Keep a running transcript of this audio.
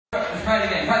try it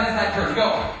again. Try this side first.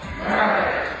 Go.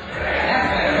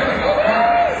 That's better. Here we go.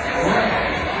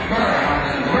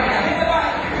 Hit the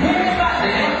button. Hit the button.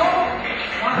 Go.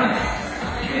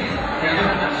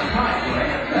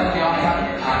 That'll be on top.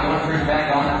 You want to turn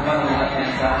back on that button on the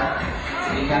left-hand side.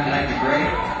 Anytime tonight be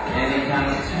great.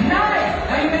 Anytime it's nice.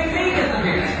 Now you make me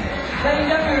disappear. Ladies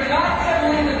and gentlemen, you're not going to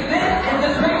believe that this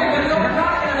is the trick you're going to go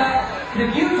talking about.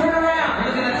 If you turn around,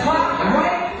 look at the top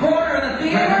right corner of the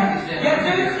theater. Guess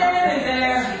who's standing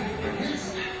there?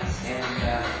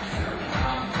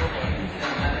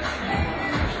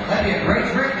 That'd be a great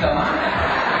trick, though, huh?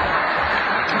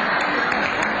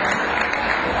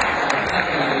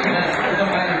 No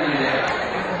better than you did.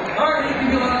 All right, you can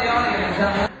go out of the audience and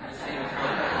tell them.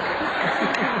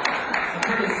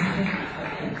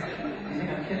 You think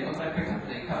I'm kidding? What did I pick up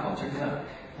today? Couple, check this out.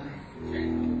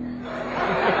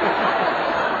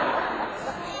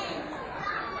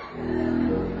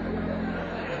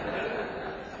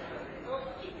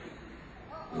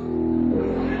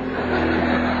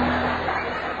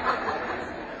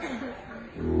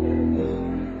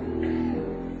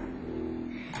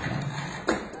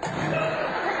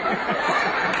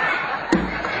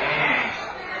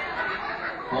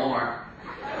 Walmart.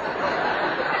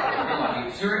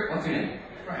 Sir, what's your name?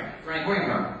 Frank. Frank, where are you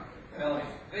from? LA.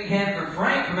 Big hand for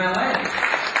Frank from LA.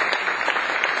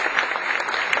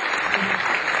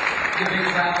 Good big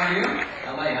crowd for you?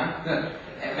 LA, huh? Good.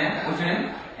 Hey, Matt, what's your name?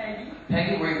 Peggy.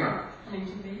 Peggy, where are you from?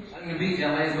 Huntington Beach. Huntington Beach,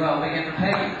 LA as well. Big hand for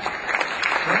Peggy.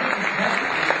 Frank and Peggy.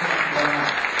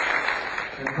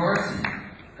 And of course,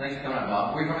 thanks for coming up,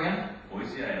 Bob. Where are you from again?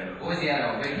 Boise, Idaho. Boise,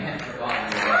 Idaho. Big hand for Bob.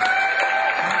 This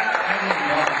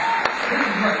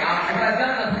is great. What I've done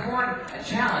is I've performed a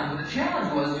challenge. Well, the challenge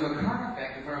was to do a card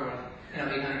effect in front of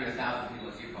 800 to 1,000 people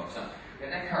as you folks. So we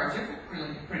had that card too.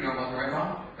 Pretty normal. Right,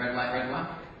 wrong? Red light, red one.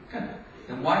 Good.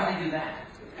 Then why did they do that?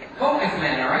 Focus,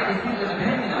 man. All right. These people are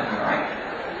depending on you. All right.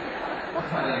 Let's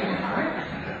try that again. All right.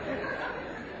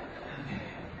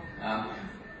 Okay.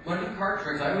 When I do card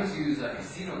tricks, I always use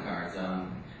casino cards.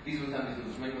 These were something that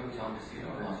was made by Hotel and Casino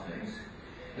in Las Vegas.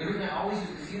 The reason I always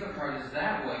use casino cards is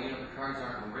that way, the cards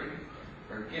aren't rigged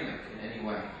or gimmick in any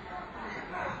way.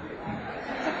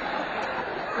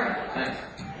 Great, thanks.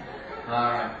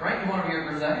 Alright, Frank, come on over here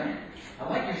for a second. I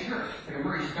like your shirt. It's like a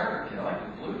Murray Starter kid. I like the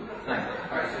blue. Nice.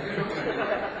 Alright, so here's what we're going to do.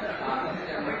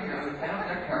 Right here, I'm going to balance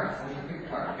that card. I'm going to pick a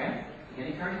card, okay?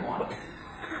 Any card you want.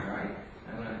 Alright?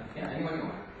 I'm going to, any one you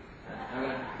want. I'm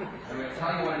going to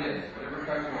tell you what it is. Whatever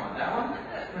card you want. That one?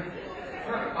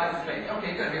 Perfect. By the space.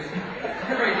 Okay, good. Here's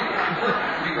you're ready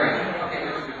to be great. Okay,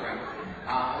 this is good, Frank.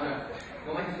 I'm going to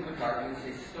go like this with the card and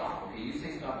say stop. Okay, you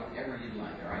say stop whenever you'd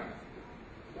like, alright?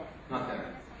 Not there.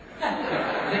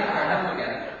 Take the card, have a look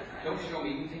at it. Don't show me.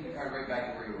 You can take the card right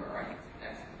back to where you were, alright?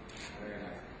 Excellent. Very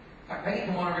nice. Alright, Peggy,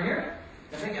 come on over here.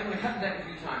 Now, Peggy, I'm going to cut the deck a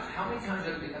few times. How many times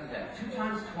do I have to cut the deck? 2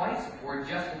 times, twice, or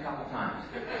just a couple times?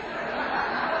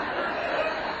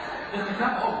 Just a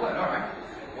couple? Oh, good. Alright.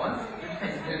 Once.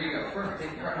 There you go. Perfect.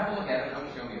 Take the card. Have a look at it. Don't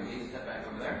show me. Okay, step back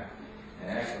over there.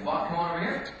 Excellent. Bob, come on over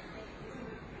here.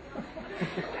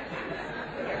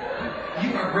 You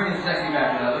are bringing sexy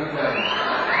back now. Look at that.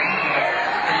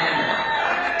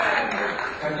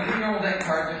 Alright, you can roll that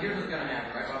card, but here's what's going to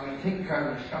happen, right? Well, I'm going to take the card,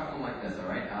 I'm going to shuffle them like this,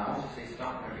 alright? I'll just say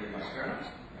stop whenever you get my turn.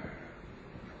 Alright.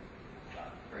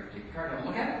 Great. Take the card. Have a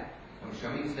look at it. Don't show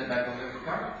me. Step back over there with the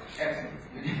card. Excellent.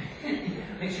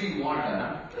 Make sure you wanted that,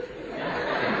 huh? Yeah.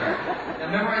 Okay, great. Now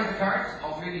memorize the cards.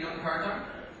 All 3 of you know what the cards are?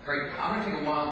 Great. I'm going to take a while.